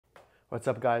What's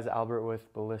up guys, Albert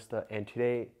with Ballista, and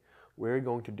today we're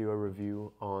going to do a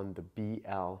review on the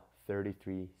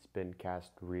BL33 spin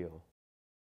cast reel.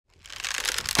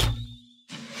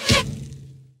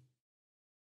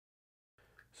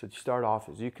 So to start off,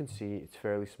 as you can see, it's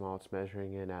fairly small. It's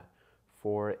measuring in at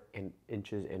 4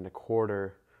 inches and a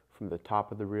quarter from the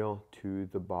top of the reel to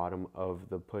the bottom of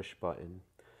the push button.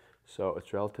 So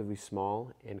it's relatively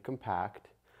small and compact.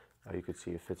 You can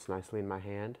see it fits nicely in my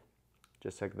hand,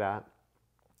 just like that.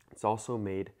 It's also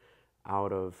made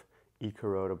out of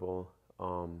eco-corrodable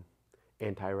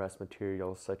anti-rust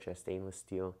materials such as stainless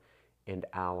steel and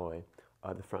alloy.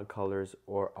 The front colors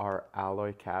are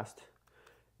alloy cast,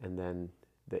 and then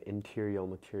the interior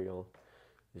material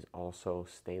is also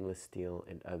stainless steel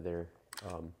and other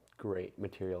great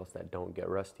materials that don't get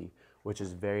rusty, which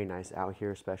is very nice out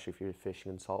here, especially if you're fishing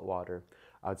in salt water.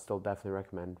 I would still definitely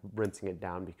recommend rinsing it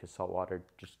down because salt water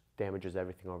just damages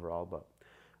everything overall, but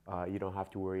you don't have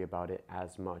to worry about it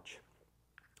as much.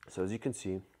 So as you can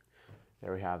see,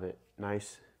 there we have it.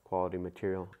 Nice quality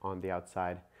material on the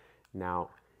outside.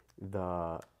 Now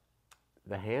the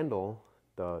handle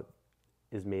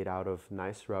is made out of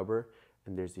nice rubber,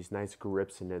 and there's these nice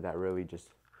grips in it that really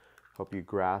just help you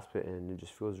grasp it, and it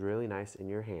just feels really nice in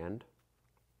your hand.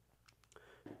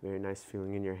 Very nice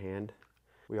feeling in your hand.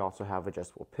 We also have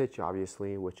adjustable pitch,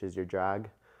 obviously, which is your drag.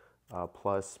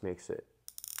 Plus makes it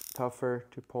tougher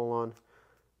to pull on.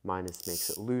 Minus makes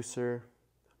it looser.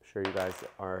 I'm sure you guys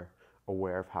are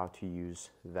aware of how to use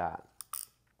that.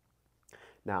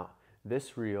 Now,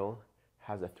 this reel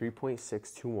has a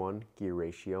 3.6-to-1 gear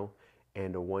ratio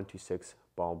and a 1-to-6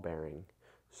 ball bearing.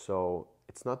 So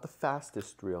it's not the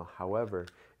fastest reel, however,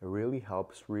 it really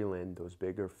helps reel in those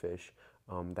bigger fish,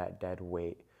 that dead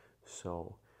weight.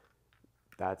 So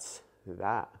that's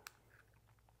that.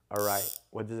 All right,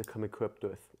 what does it come equipped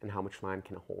with and how much line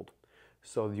can it hold?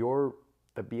 So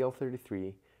the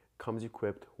BL33 comes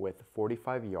equipped with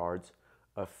 45 yards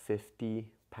of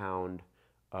 50-pound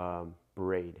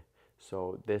braid.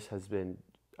 So this has been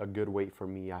a good weight for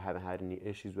me. I haven't had any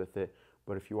issues with it.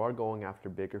 But if you are going after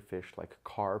bigger fish like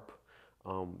carp,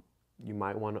 you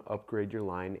might want to upgrade your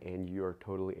line, and you're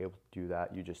totally able to do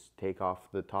that. You just take off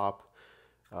the top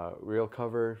reel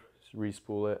cover,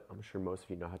 re-spool it. I'm sure most of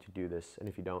you know how to do this, and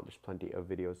if you don't, there's plenty of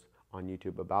videos on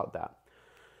YouTube about that.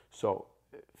 So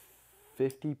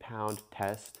 50-pound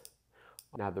test.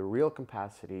 Now the reel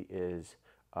capacity is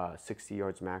 60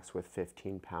 yards max with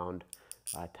 15-pound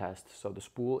test. So the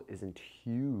spool isn't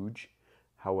huge.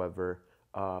 However,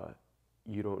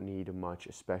 you don't need much,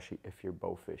 especially if you're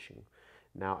bow fishing.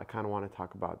 Now I kind of want to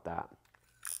talk about that.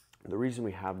 The reason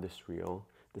we have this reel,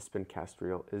 the spin cast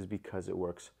reel, is because it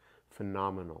works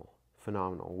phenomenal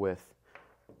with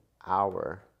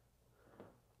our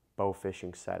bow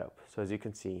fishing setup. So as you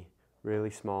can see,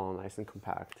 really small, nice and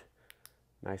compact.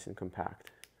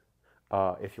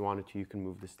 If you wanted to, you can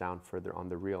move this down further on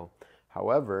the reel.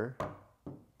 However,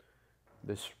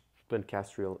 this spin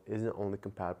cast reel isn't only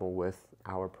compatible with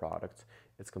our products,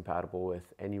 it's compatible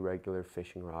with any regular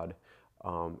fishing rod,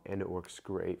 and it works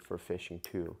great for fishing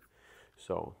too.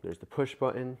 So there's the push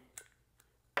button,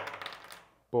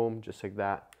 boom, just like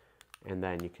that, and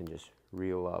then you can just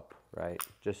reel up, right?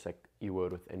 Just like you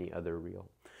would with any other reel.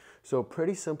 So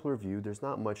pretty simple review. There's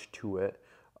not much to it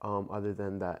other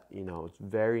than that, you know, it's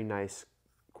very nice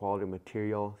quality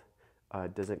material.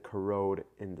 Doesn't corrode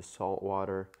in the salt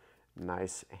water.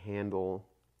 Nice handle,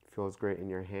 feels great in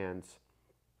your hands.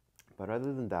 But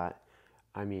other than that,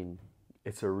 I mean,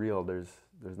 it's a reel. There's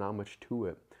not much to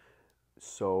it.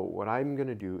 So what I'm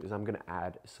gonna do is I'm gonna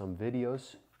add some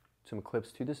videos, some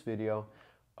clips to this video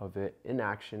of it in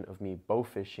action of me bow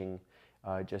fishing,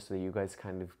 just so that you guys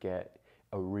kind of get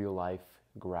a real life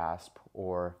grasp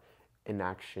or in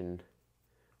action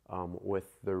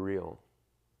with the reel.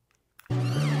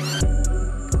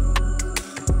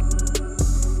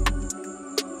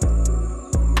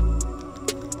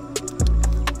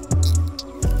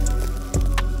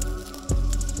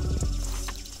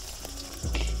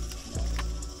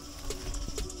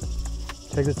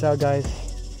 Check this out, guys.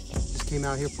 Just came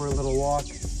out here for a little walk.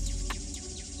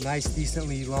 Nice,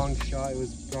 decently long shot. It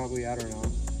was probably, I don't know.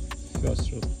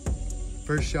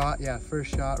 First shot, yeah,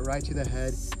 first shot right to the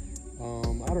head.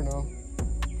 I don't know,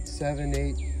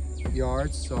 7-8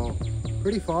 yards, so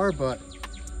pretty far, but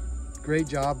great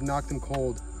job, knocked them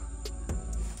cold.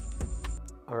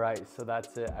 All right, so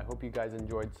that's it. I hope you guys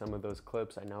enjoyed some of those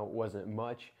clips. I know it wasn't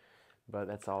much, but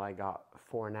that's all I got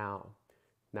for now.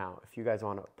 Now, if you guys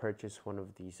want to purchase one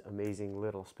of these amazing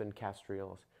little spin cast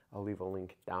reels, I'll leave a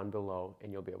link down below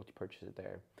and you'll be able to purchase it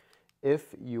there.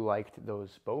 If you liked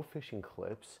those bow fishing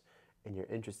clips and you're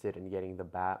interested in getting the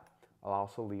bat, I'll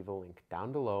also leave a link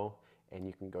down below, and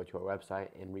you can go to our website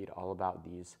and read all about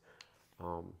these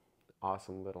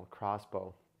awesome little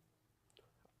crossbow.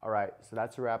 All right, so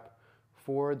that's a wrap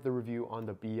for the review on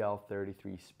the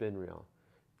BL33 spin reel.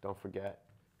 Don't forget,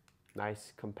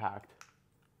 nice, compact,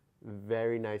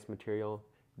 very nice material,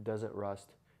 doesn't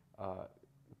rust,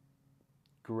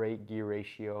 great gear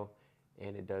ratio,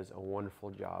 and it does a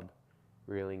wonderful job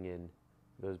reeling in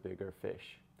those bigger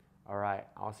fish. All right,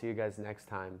 I'll see you guys next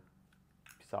time.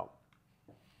 Peace out.